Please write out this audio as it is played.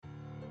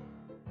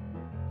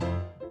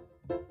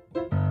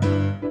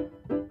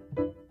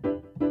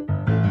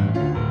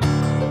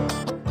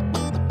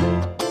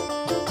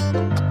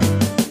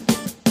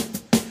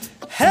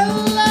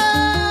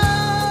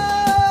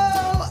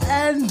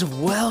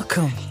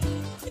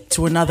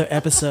to another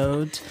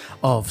episode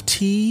of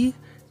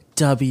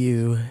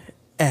TWSS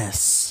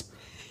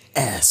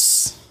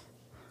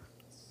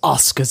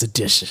Oscars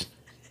edition.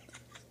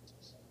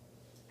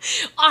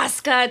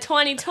 Oscar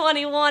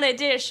 2021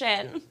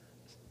 edition.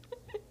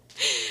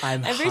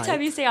 Every hyped.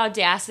 time you say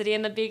audacity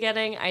in the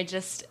beginning, I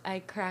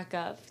crack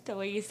up the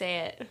way you say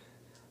it.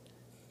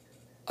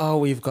 Oh,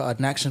 we've got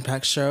an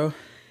action-packed show.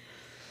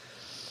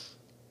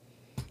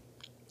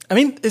 I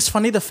mean, it's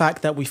funny the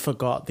fact that we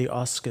forgot the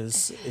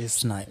Oscars is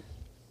tonight.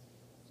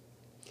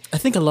 I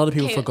think a lot of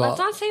people forgot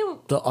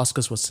the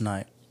Oscars was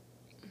tonight.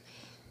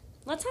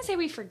 Let's not say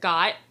we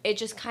forgot. It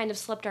just kind of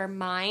slipped our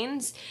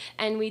minds,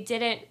 and we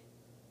didn't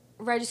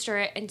register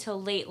it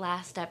until late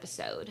last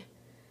episode.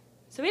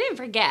 So we didn't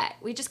forget.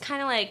 We just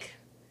kind of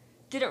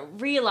didn't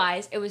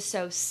realize it was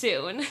so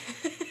soon.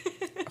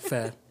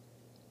 Fair.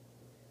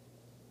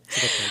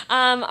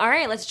 All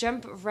right, let's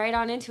jump right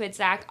on into it,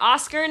 Zach.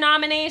 Oscar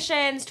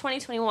nominations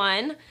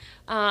 2021.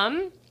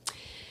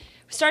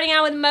 Starting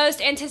out with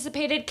most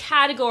anticipated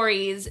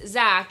categories.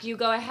 Zach, you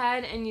go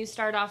ahead and you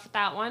start off with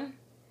that one.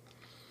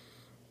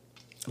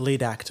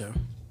 Lead actor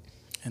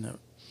and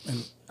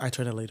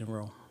actor in a leading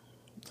role.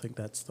 I think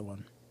that's the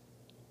one.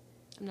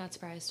 I'm not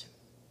surprised.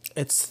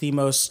 It's the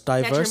most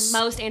diverse. That's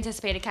your most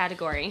anticipated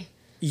category.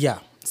 Yeah,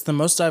 it's the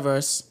most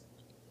diverse.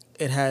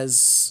 It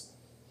has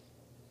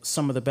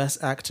some of the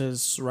best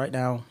actors right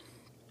now.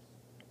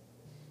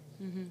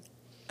 Mm-hmm.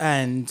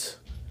 And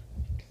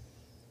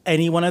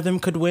any one of them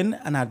could win,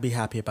 and I'd be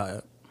happy about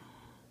it.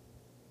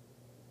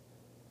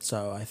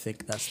 So I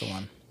think that's the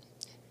one.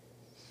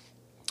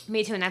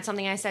 Me too, and that's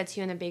something I said to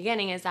you in the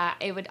beginning, is that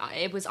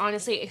it was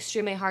honestly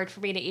extremely hard for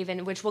me to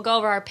even, which we'll go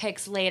over our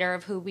picks later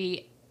of who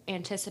we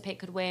anticipate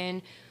could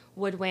win,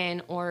 would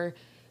win, or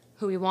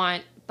who we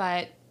want,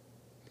 but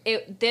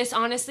this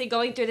honestly,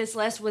 going through this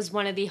list was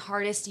one of the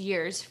hardest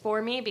years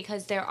for me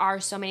because there are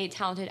so many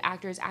talented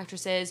actors,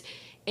 actresses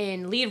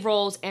in lead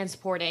roles and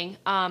supporting.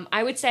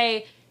 I would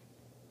say,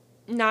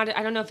 I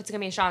don't know if it's gonna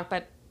be a shock,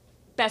 but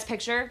Best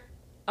Picture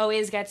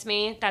always gets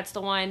me. That's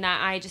the one that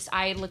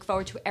I look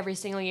forward to every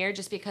single year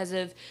just because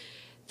of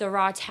the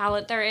raw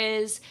talent there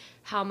is,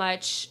 how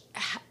much.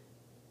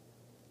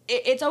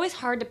 It's always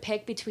hard to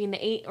pick between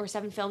the 8 or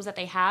 7 films that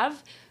they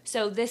have.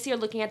 So this year,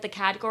 looking at the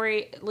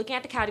category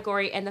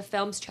and the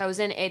films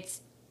chosen,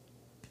 it's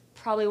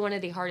probably one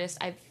of the hardest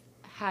I've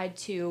had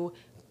to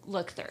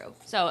look through.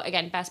 So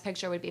again, Best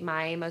Picture would be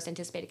my most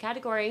anticipated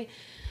category.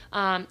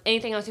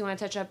 Anything else you want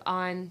to touch up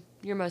on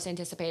your most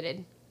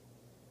anticipated?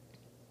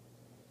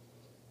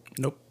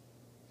 Nope.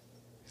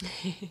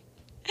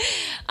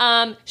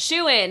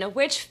 Shoo-in,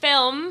 which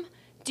film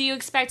do you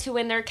expect to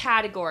win their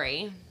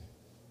category?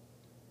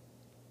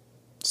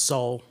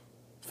 Soul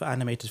for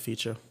animated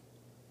feature.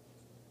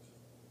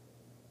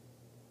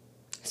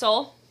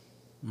 Soul?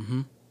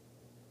 Mm-hmm.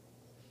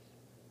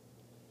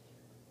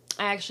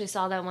 I actually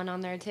saw that one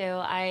on there too.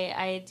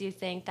 I do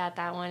think that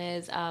one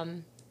is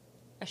a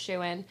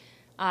shoo-in.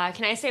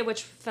 Can I say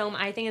which film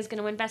I think is going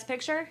to win Best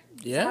Picture?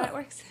 Yeah. Is that how it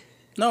works?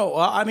 No,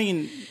 I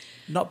mean,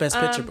 not Best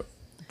Picture,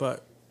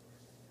 but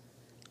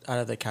out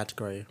of the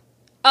category.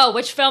 Oh,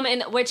 which film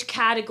in which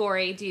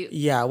category do you...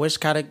 Yeah,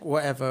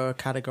 whatever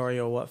category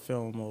or what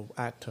film or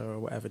actor or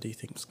whatever do you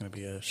think is going to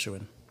be a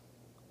shoo-in?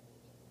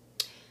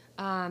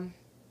 I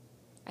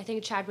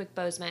think Chadwick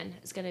Boseman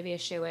is going to be a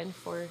shoo-in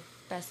for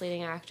Best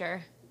Leading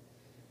Actor.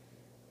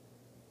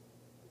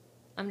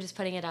 I'm just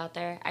putting it out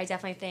there. I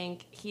definitely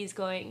think he's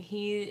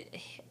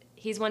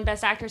won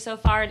Best Actor so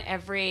far in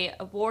every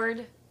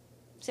award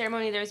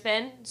ceremony there's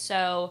been.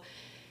 So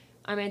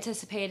I'm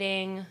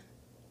anticipating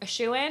a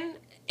shoo-in.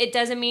 It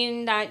doesn't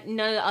mean that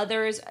none of the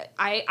others.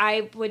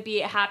 I would be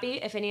happy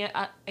if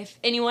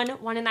anyone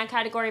won in that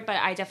category, but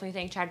I definitely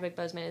think Chadwick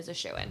Boseman is a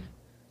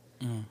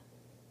shoo-in.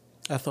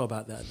 I thought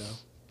about that though.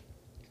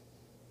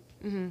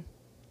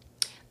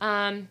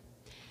 Mm-hmm.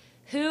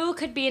 Who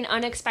could be an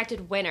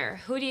unexpected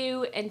winner? Who do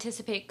you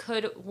anticipate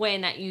could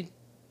win that you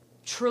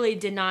truly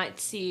did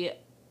not see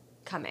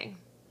coming?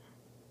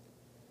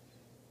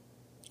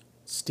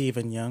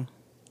 Stephen Young.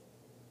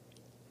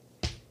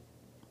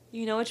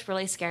 You know what's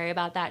really scary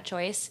about that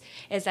choice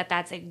is that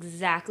that's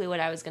exactly what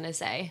I was going to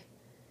say.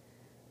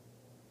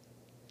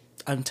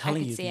 I'm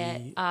telling you,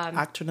 the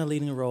actor in a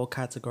leading role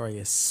category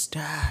is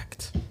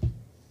stacked.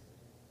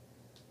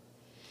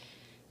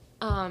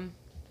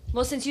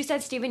 Well, since you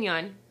said Stephen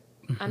Yeun,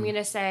 I'm going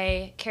to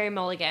say Carey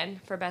Mulligan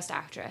for Best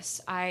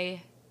Actress.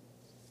 I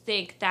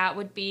think that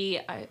would be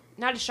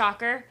not a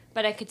shocker,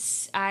 but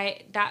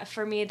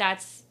for me,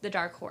 that's the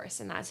dark horse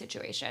in that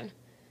situation.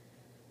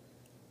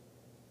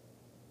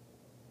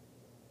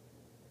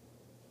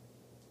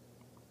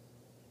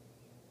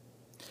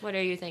 What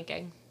are you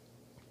thinking?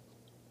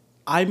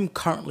 I'm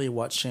currently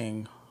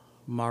watching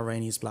Ma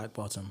Rainey's Black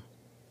Bottom,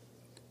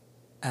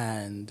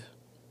 and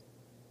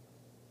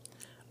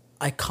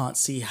I can't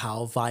see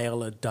how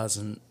Viola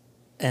doesn't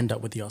end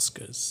up with the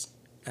Oscars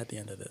at the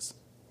end of this.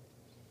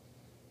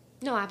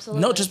 No,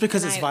 absolutely. Not just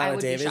because it's I Viola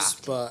would be Davis,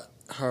 shocked. but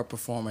her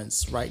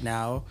performance right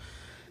now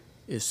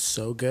is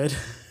so good.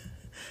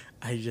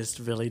 I just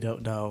really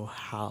don't know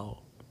how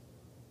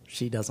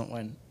she doesn't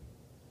win.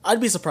 I'd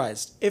be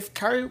surprised. If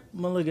Carey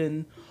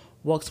Mulligan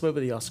walks away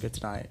with the Oscar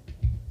tonight,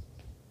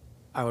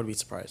 I would be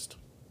surprised.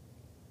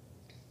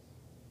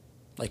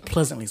 Like,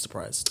 pleasantly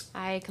surprised.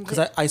 Because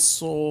I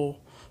saw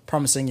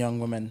Promising Young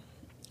Woman,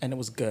 and it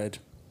was good.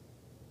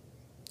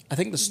 I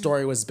think the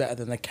story was better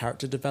than the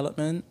character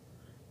development,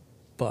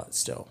 but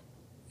still,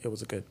 it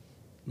was a good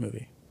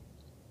movie.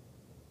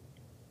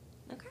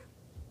 Okay.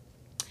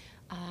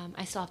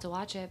 I still have to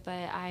watch it, but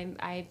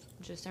I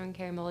just throwing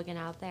Carey Mulligan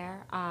out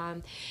there.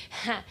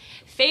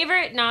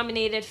 Favorite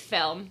nominated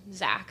film,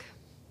 Zach?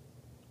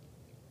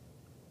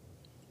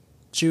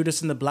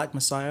 Judas and the Black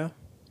Messiah.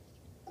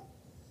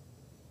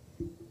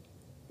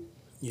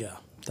 Yeah,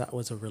 that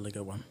was a really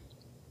good one.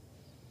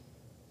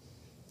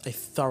 I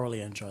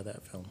thoroughly enjoyed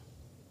that film.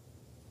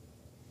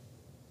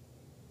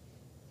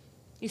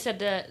 You said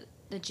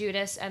the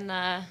Judas and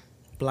the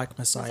Black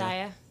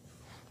Messiah.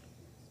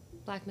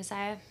 Black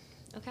Messiah.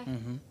 Okay.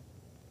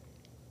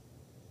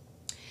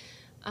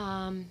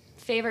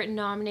 Favorite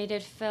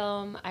nominated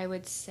film, I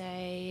would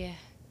say,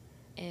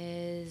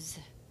 is...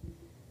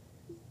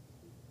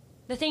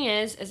 The thing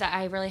is that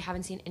I really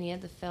haven't seen any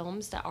of the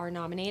films that are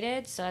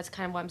nominated, so that's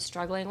kind of what I'm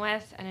struggling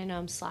with, and I know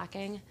I'm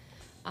slacking.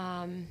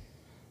 Are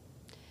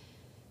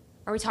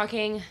we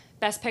talking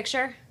Best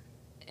Picture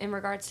in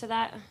regards to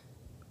that?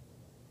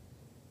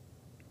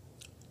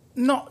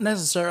 Not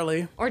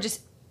necessarily. Or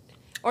just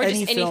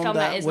any film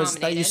that is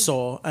nominated. That you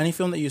saw, any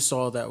film that you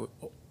saw that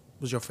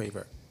was your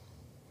favorite.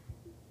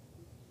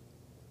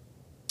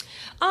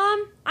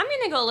 I'm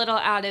gonna go a little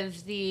out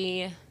of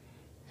the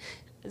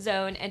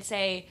zone and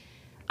say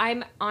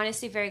I'm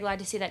honestly very glad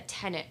to see that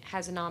Tenet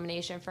has a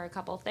nomination for a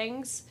couple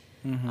things.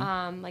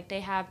 Like they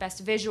have Best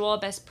Visual,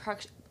 Best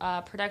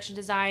Production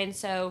Design.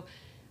 So,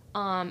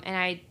 and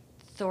I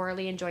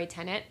thoroughly enjoyed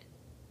Tenet.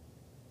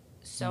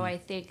 So I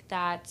think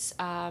that's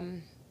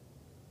gonna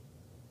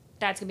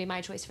be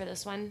my choice for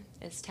this one.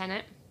 Is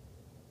Tenet.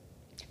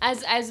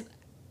 As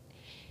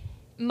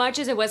much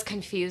as it was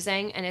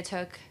confusing and it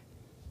took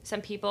some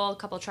people a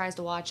couple tries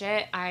to watch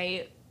it,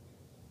 I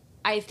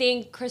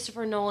think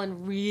Christopher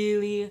Nolan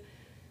really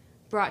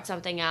brought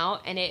something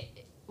out, and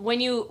it when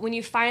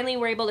you finally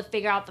were able to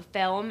figure out the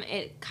film,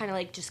 it kind of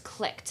like just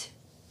clicked.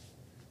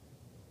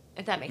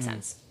 If that makes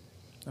sense.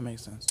 That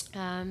makes sense.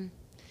 And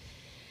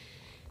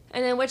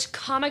then which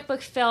comic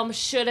book film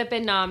should have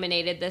been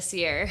nominated this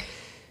year?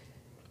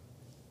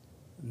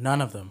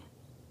 None of them.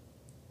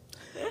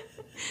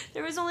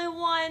 There was only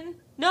one.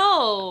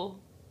 No.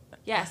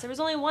 Yes, there was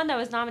only one that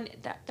was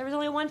nominated. There was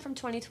only one from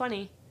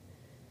 2020.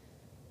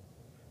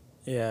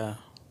 Yeah.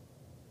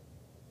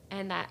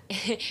 And that,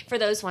 for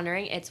those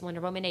wondering, it's Wonder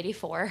Woman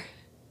 84.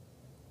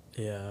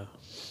 Yeah.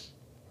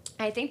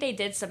 I think they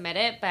did submit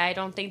it, but I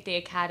don't think the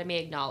Academy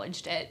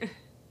acknowledged it.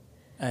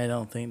 I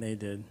don't think they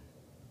did.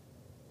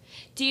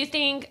 Do you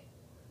think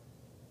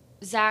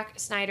Zack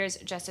Snyder's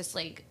Justice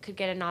League could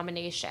get a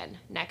nomination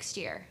next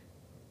year?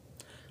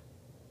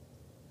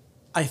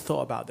 I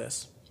thought about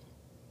this.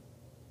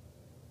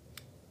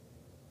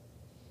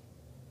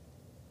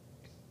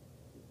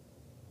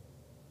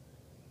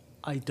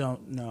 I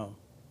don't know.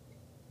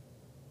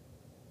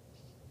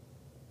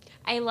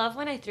 I love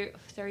when I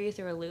throw you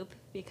through a loop,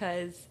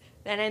 because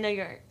then I know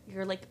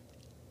you're like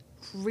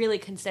really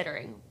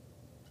considering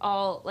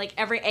all, like,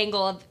 every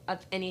angle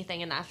of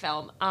anything in that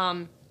film.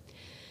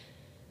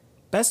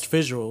 Best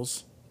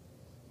visuals.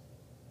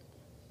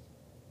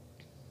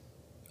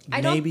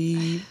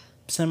 Maybe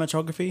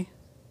cinematography.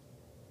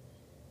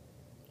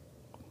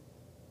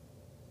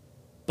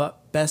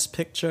 But best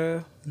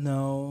picture,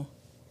 no.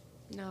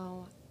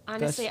 No.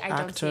 Honestly, best I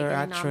don't see it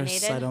actress,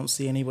 nominated. I don't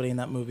see anybody in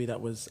that movie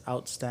that was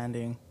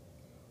outstanding.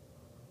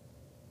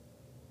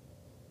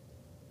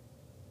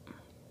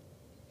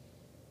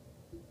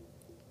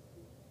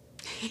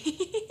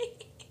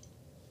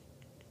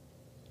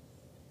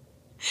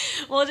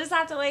 We'll just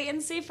have to wait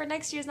and see for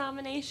next year's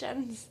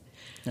nominations.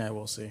 Yeah,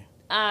 we'll see.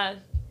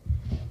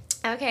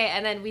 Okay,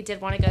 and then we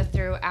did want to go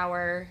through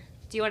our...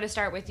 Do you want to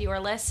start with your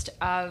list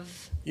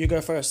of... You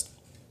go first.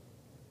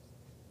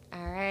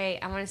 All right,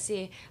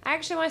 I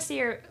actually want to see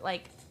your,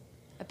 like,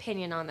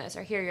 opinion on this,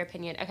 or hear your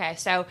opinion. Okay,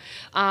 so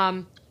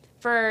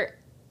for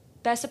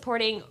Best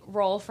Supporting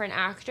Role for an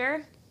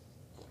Actor,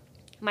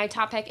 my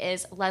top pick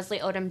is Leslie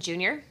Odom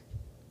Jr.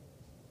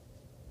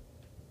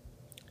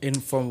 In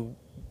From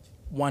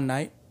One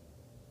Night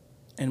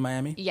in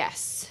Miami?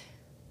 Yes.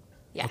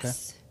 Okay.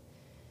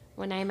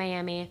 One Night in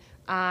Miami.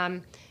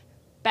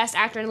 Best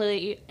Actor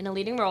in a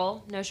Leading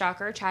Role, no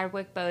shocker,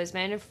 Chadwick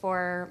Boseman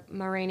for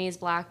Ma Rainey's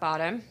Black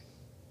Bottom.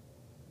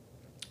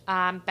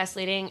 Best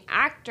Leading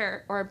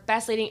Actor or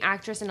Best Leading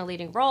Actress in a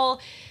Leading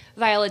Role,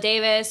 Viola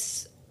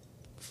Davis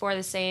for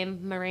the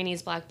same Ma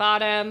Rainey's Black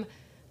Bottom.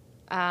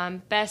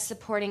 Best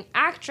Supporting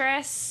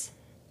Actress,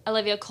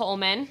 Olivia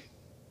Colman.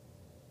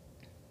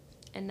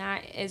 And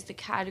that is the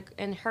category,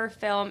 and her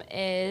film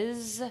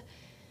is...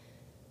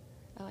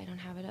 Oh, I don't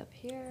have it up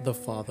here. The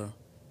Father.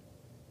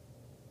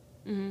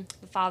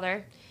 The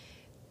Father.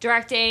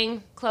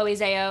 Directing, Chloe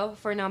Zhao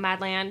for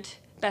Nomadland.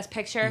 Best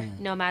Picture,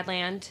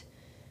 Nomadland.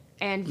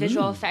 And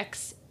visual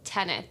effects,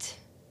 Tenet.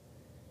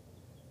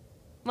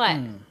 What?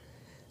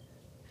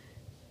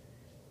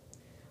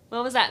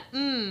 What was that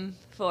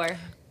for?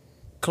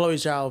 Chloe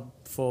Zhao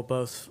for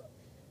both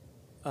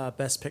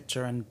Best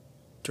Picture and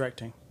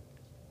directing.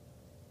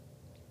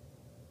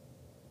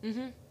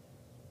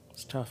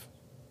 It's tough.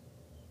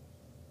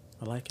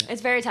 I like it.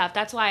 It's very tough.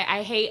 That's why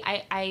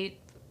I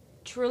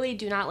truly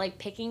do not like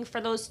picking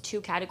for those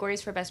two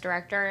categories for Best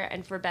Director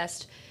and for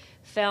Best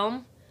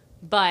Film.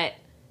 But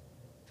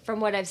from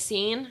what I've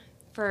seen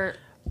for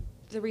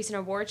the recent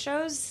award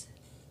shows...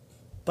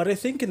 But I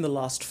think in the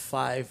last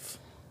 5,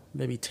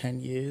 maybe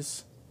 10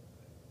 years,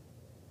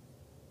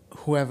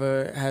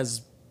 whoever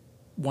has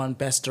won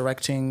Best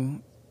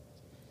Directing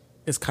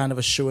is kind of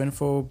a shoo-in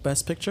for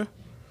Best Picture.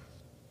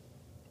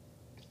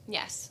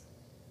 Yes.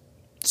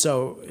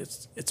 So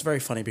it's very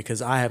funny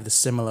because I have the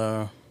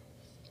similar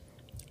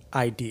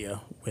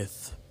idea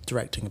with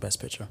directing a Best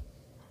Picture.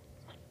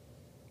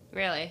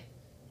 Really?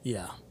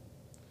 Yeah.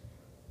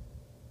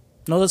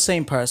 Not the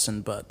same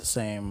person, but the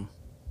same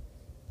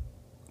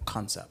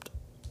concept.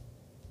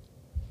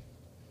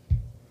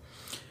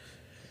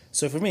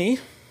 So for me...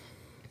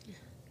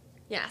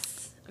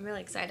 Yes. I'm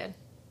really excited.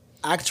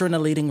 Actor in a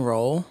leading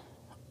role,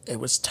 it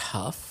was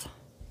tough.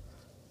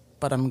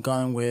 But I'm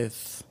going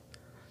with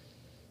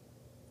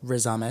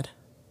Riz Ahmed.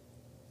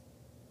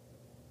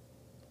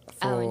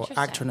 For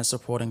actor in a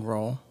supporting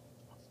role,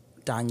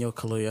 Daniel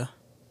Kaluuya.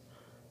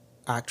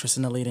 Actress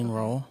in a leading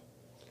role,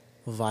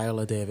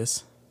 Viola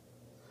Davis.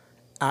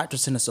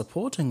 Actress in a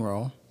supporting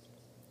role,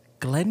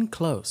 Glenn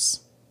Close.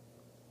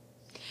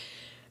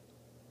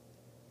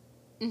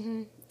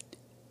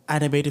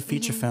 Animated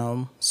feature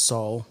film,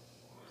 Soul.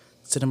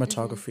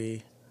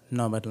 Cinematography,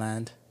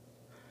 Nomadland.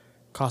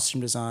 Costume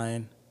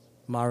design,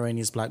 Ma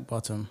Rainey's Black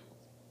Bottom.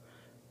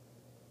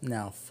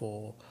 Now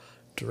for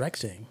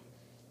directing,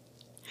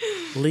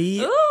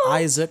 Lee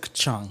Isaac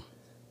Chung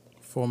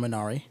for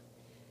Minari.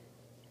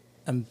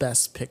 And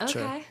Best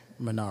Picture,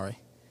 Minari.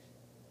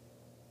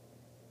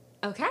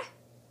 Okay.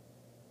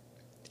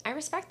 I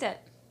respect it.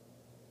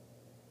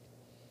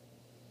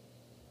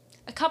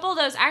 A couple of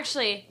those,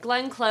 actually,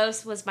 Glenn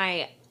Close was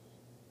my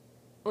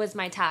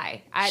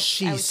tie. I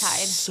was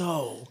tied.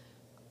 So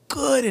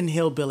good in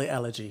Hillbilly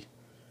Elegy.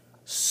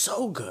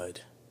 So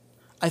good.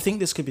 I think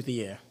this could be the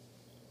year.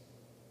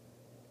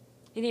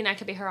 You think that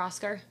could be her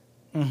Oscar?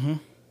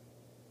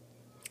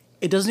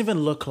 It doesn't even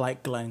look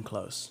like Glenn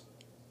Close.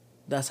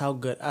 That's how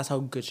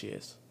good she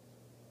is.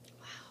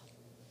 Wow.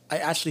 I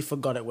actually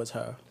forgot it was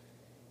her.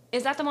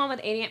 Is that the one with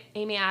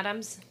Amy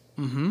Adams?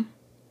 Mm-hmm.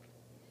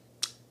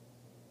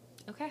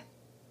 Okay.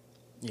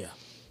 Yeah.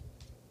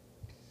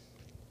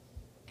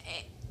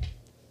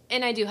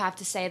 And I do have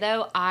to say,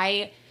 though,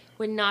 I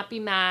would not be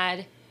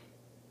mad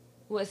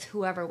with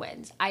whoever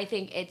wins. I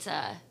think it's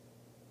a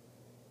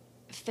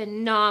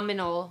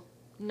phenomenal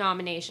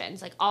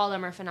nominations. Like, all of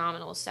them are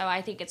phenomenal. So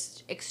I think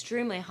it's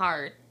extremely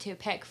hard to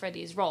pick for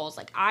these roles.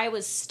 Like, I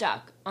was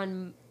stuck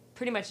on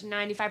pretty much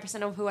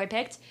 95% of who I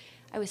picked.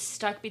 I was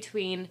stuck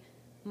between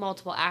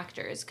multiple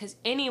actors because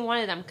any one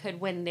of them could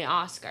win the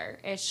Oscar.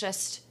 It's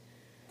just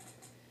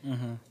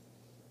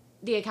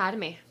the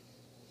Academy.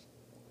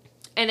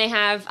 And they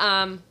have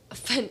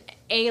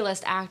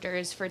A-list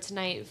actors for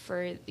tonight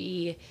for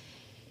the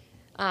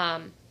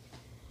oh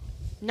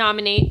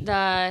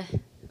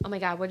my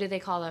God, what do they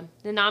call them?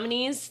 The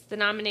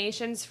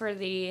nominations for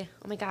the,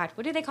 oh my God,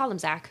 what do they call them,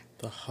 Zach?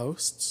 The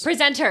hosts?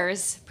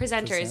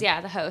 Presenters,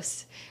 yeah, the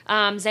hosts.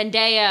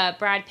 Zendaya,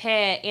 Brad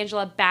Pitt,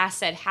 Angela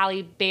Bassett,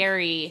 Halle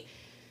Berry.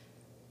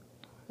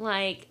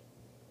 Like,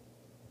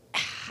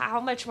 how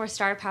much more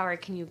star power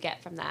can you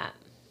get from that?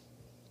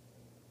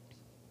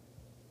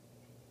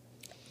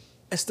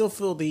 I still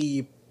feel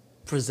the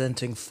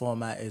presenting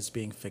format is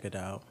being figured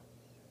out.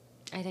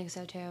 I think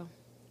so too.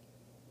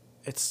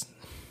 It's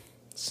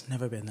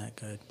never been that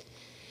good.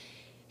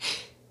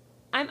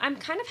 I'm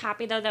kind of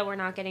happy though that we're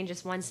not getting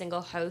just one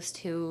single host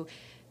who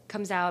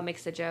comes out and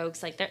makes the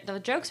jokes. Like the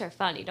jokes are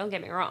funny, don't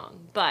get me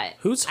wrong, but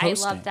who's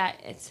hosting? I love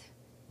that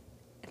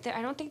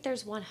I don't think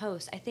there's one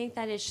host. I think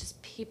that it's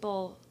just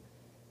people.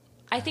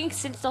 I think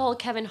since the whole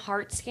Kevin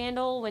Hart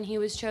scandal when he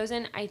was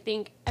chosen, I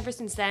think ever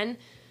since then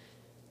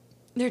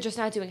they're just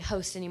not doing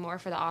hosts anymore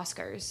for the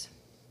Oscars.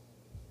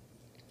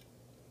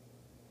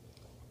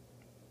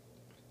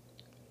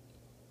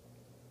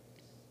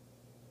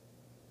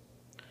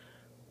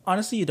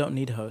 Honestly, you don't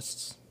need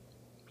hosts.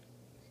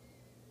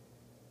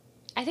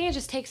 I think it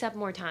just takes up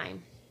more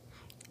time.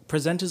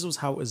 Presenters was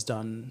how it was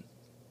done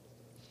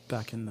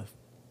back in the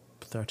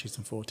 30s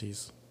and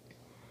 40s.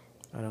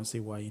 I don't see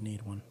why you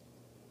need one.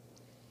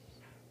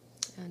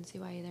 I don't see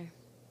why either.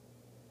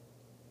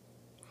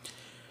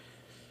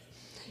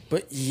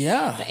 But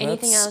yeah, but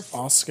anything else?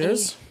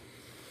 Oscars?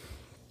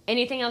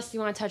 Anything else you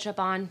want to touch up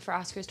on for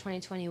Oscars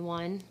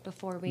 2021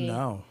 before we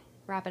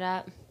wrap it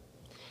up?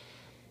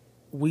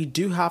 We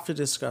do have to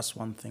discuss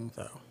one thing,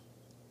 though.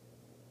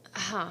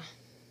 Huh.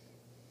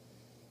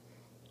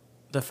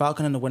 The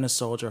Falcon and the Winter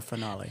Soldier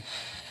finale.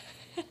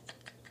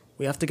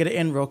 We have to get it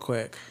in real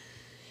quick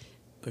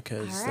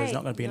because All there's right,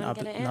 not going to be you wanna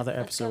get it in? another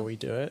Let's episode go. where we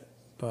do it.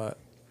 But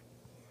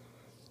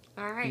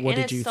All right, what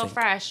and did you it's still think?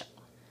 fresh.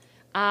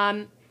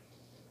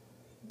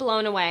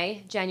 Blown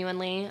away,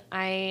 genuinely.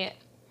 I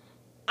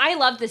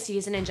loved the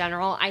season in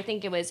general. I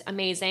think it was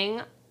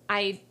amazing.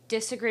 I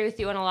disagree with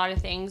you on a lot of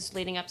things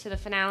leading up to the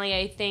finale.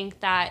 I think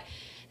that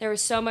there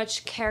was so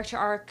much character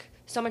arc,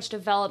 so much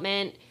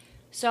development,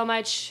 so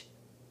much,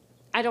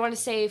 I don't want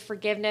to say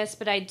forgiveness,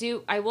 but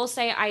I will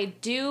say I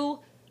do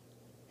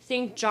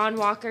think John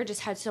Walker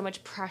just had so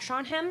much pressure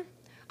on him.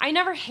 I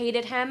never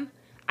hated him.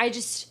 I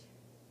just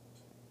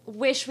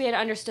wish we had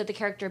understood the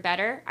character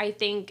better. I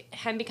think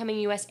him becoming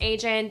U.S.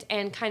 agent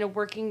and kind of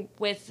working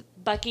with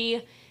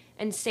Bucky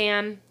and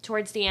Sam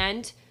towards the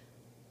end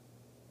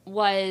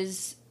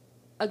was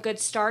a good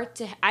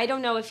start. I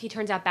don't know if he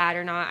turns out bad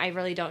or not. I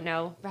really don't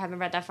know. I haven't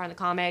read that far in the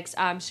comics.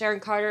 Sharon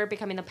Carter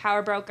becoming the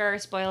power broker.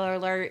 Spoiler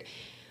alert.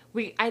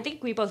 I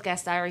think we both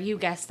guessed that, or you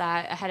guessed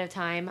that ahead of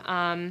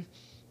time.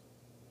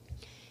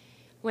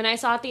 When I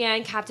saw at the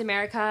end Captain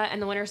America and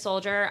the Winter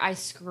Soldier, I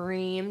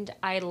screamed.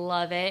 I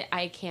love it.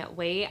 I can't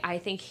wait. I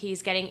think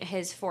he's getting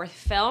his 4th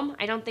film.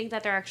 I don't think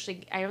that they're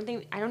actually, I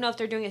don't know if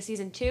they're doing a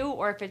season 2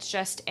 or if it's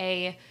just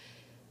a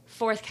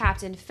 4th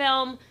Captain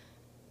film.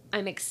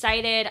 I'm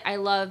excited. I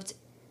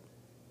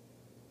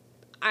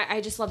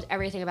just loved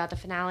everything about the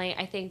finale.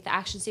 I think the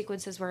action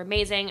sequences were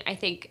amazing. I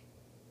think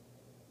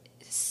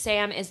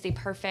Sam is the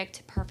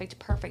perfect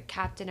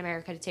Captain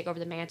America to take over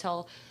the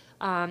mantle.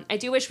 I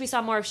do wish we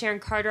saw more of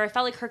Sharon Carter. I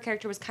felt like her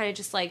character was kind of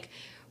just like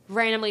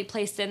randomly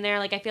placed in there.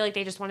 Like I feel like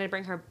they just wanted to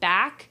bring her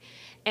back,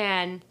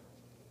 and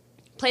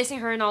placing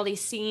her in all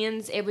these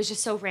scenes, it was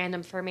just so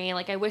random for me.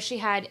 Like I wish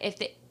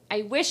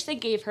they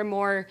gave her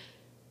more,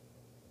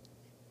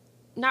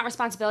 not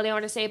responsibility I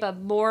want to say, but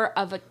more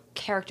of a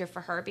character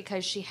for her,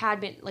 because she had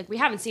been, like, we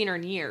haven't seen her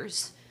in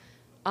years.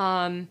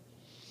 I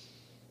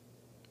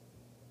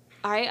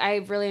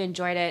really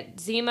enjoyed it.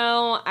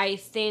 Zemo, I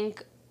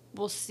think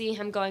we'll see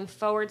him going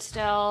forward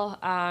still.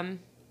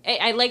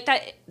 I like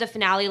that the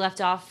finale left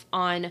off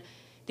on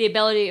the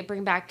ability to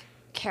bring back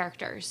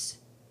characters.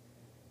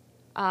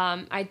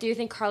 I do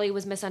think Carly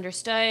was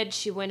misunderstood.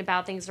 She went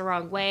about things the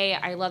wrong way.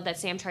 I love that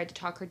Sam tried to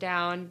talk her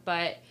down,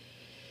 but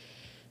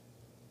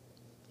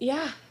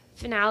yeah,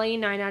 finale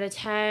 9 out of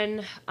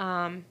 10.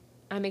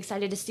 I'm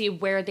excited to see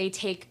where they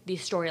take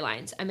these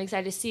storylines. I'm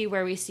excited to see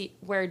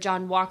where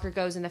John Walker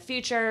goes in the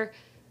future.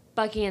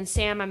 Bucky and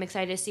Sam, I'm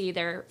excited to see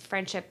their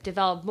friendship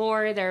develop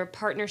more, their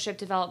partnership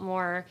develop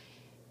more.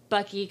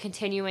 Bucky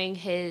continuing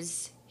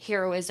his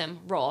heroism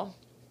role.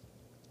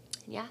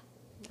 Yeah,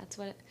 that's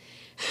what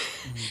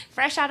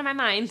fresh out of my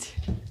mind.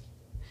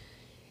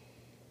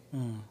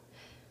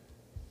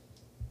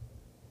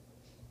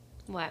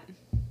 What?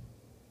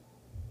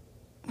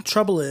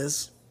 Trouble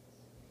is,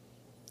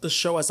 the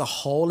show as a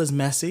whole is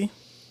messy.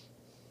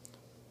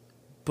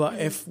 But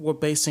if we're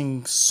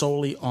basing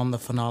solely on the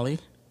finale,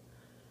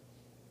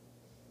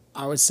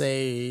 I would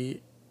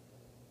say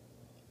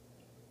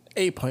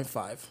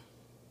 8.5.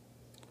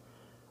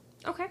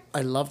 Okay.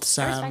 I loved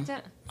Sam. I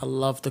respect it. I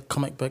loved the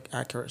comic book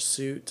accurate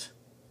suit.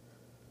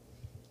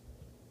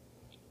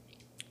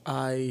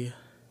 I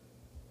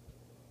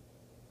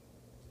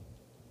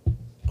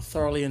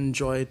thoroughly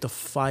enjoyed the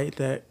fight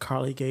that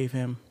Carly gave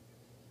him.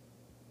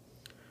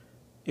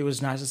 It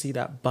was nice to see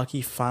that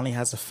Bucky finally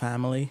has a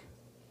family.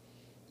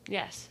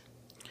 Yes.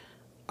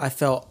 I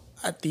felt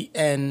at the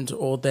end,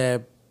 or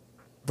their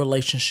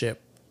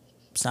relationship,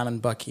 Sam and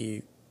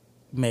Bucky,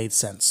 made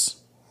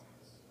sense.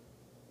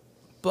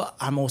 But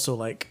I'm also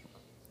like,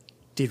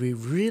 did we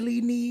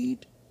really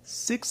need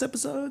 6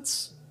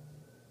 episodes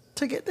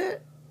to get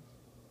there?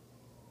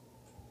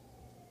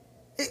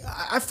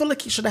 I feel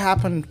like it should have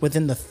happened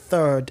within the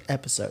 3rd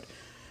episode.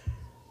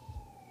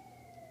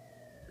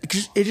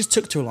 It just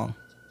took too long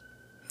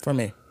for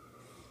me.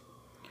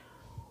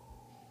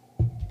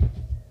 But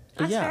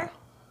That's fair.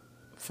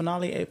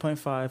 Finale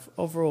 8.5.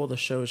 Overall, the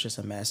show is just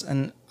a mess.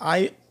 And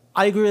I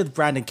agree with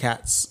Brandon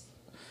Katz.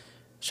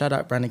 Shout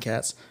out Brandon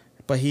Katz.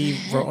 But he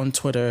wrote on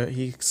Twitter,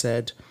 he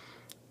said,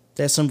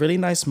 "There's some really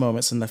nice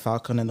moments in The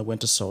Falcon and the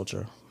Winter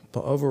Soldier.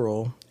 But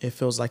overall, it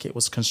feels like it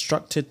was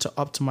constructed to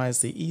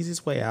optimize the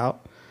easiest way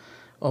out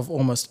of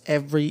almost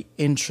every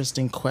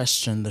interesting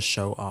question the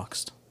show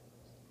asked."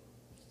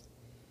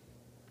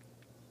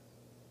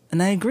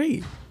 And I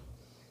agree.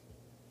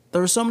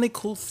 There are so many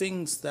cool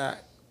things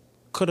that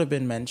could have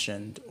been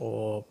mentioned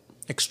or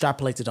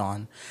extrapolated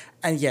on.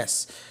 And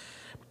yes,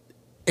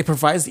 it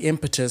provides the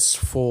impetus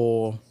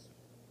for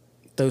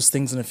those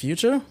things in the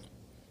future.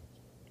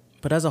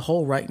 But as a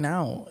whole, right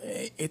now,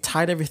 it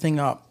tied everything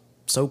up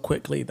so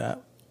quickly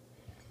that...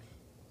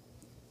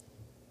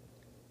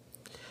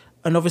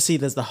 And obviously,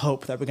 there's the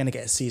hope that we're going to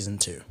get a season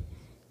 2.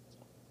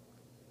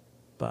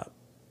 But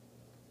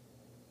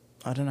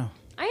I don't know.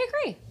 I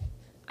agree.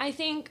 I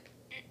think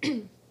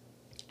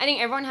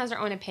everyone has their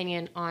own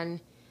opinion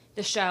on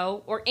the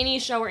show or any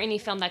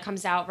film that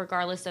comes out,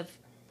 regardless of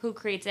who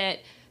creates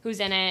it, who's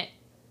in it.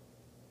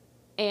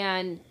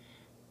 And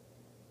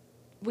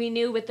we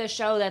knew with the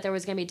show that there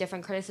was going to be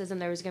different criticism,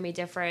 there was going to be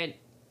different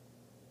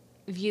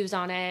views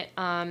on it.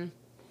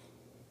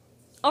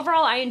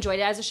 Overall, I enjoyed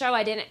it as a show.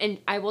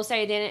 I will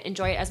say I didn't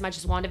enjoy it as much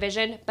as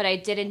WandaVision, but I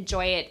did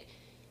enjoy it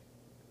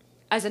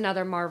as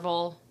another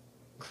Marvel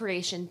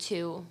creation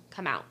to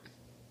come out.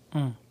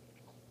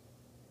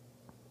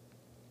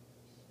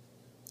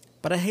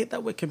 But I hate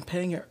that we're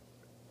comparing it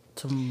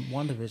to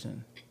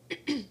WandaVision.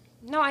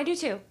 No, I do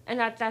too. And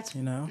that's...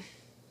 You know?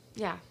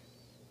 Yeah.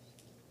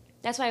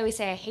 That's why I always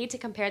say I hate to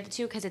compare the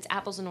two because it's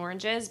apples and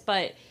oranges.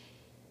 But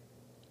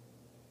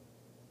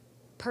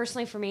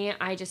personally for me,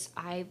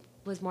 I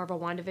was more of a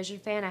WandaVision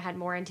fan. I had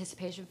more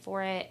anticipation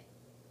for it.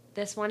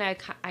 This one,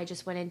 I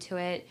just went into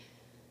it,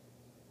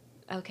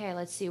 okay,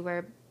 let's see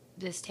where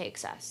this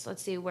takes us.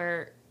 Let's see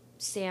where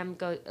Sam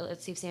goes.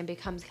 Let's see if Sam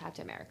becomes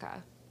Captain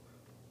America.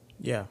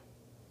 Yeah.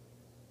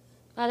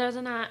 Other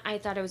than that, I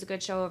thought it was a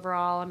good show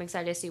overall. I'm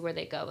excited to see where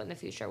they go in the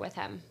future with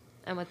him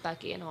and with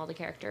Bucky and all the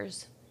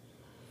characters.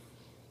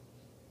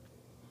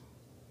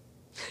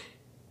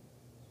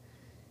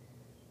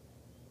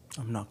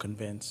 I'm not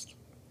convinced.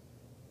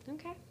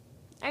 Okay.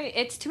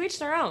 It's to each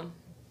their own.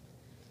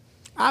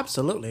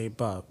 Absolutely,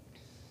 but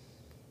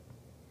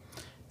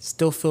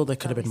still feel there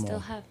could have been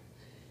more.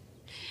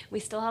 We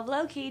still have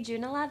Loki,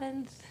 June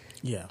 11th.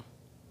 Yeah.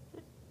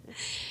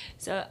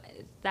 So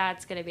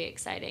that's going to be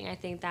exciting. I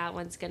think that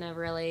one's going to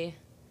really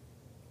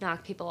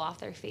knock people off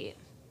their feet.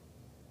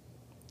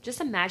 Just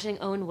imagining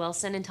Owen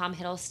Wilson and Tom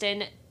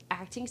Hiddleston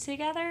acting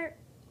together.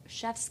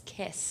 Chef's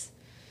kiss.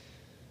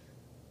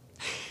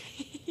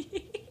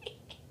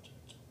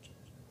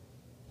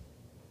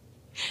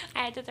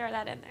 I had to throw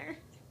that in there.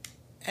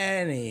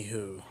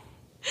 Anywho.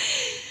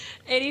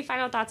 Any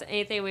final thoughts on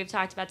anything we've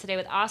talked about today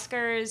with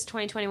Oscars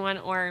 2021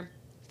 or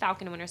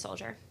Falcon and Winter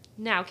Soldier?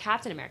 Now,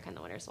 Captain America and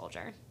the Winter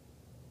Soldier.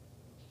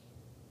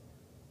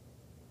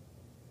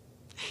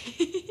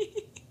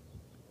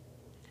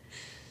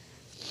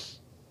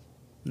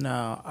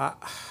 No,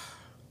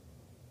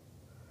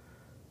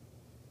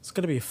 it's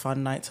going to be a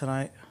fun night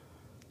tonight.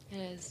 It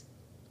is.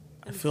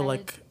 I feel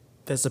like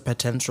there's a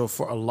potential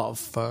for a lot of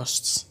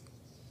firsts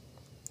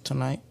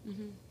tonight.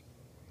 Mm-hmm.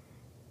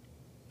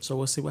 So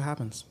we'll see what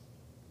happens.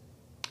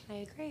 I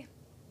agree.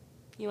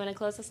 You want to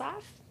close us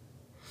off?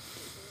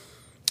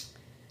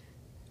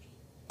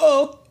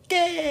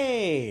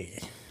 Okay.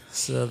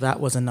 So that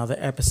was another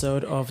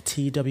episode of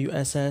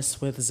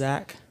TWSS with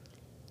Zach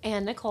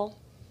and Nicole.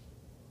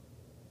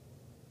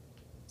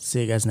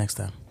 See you guys next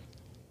time.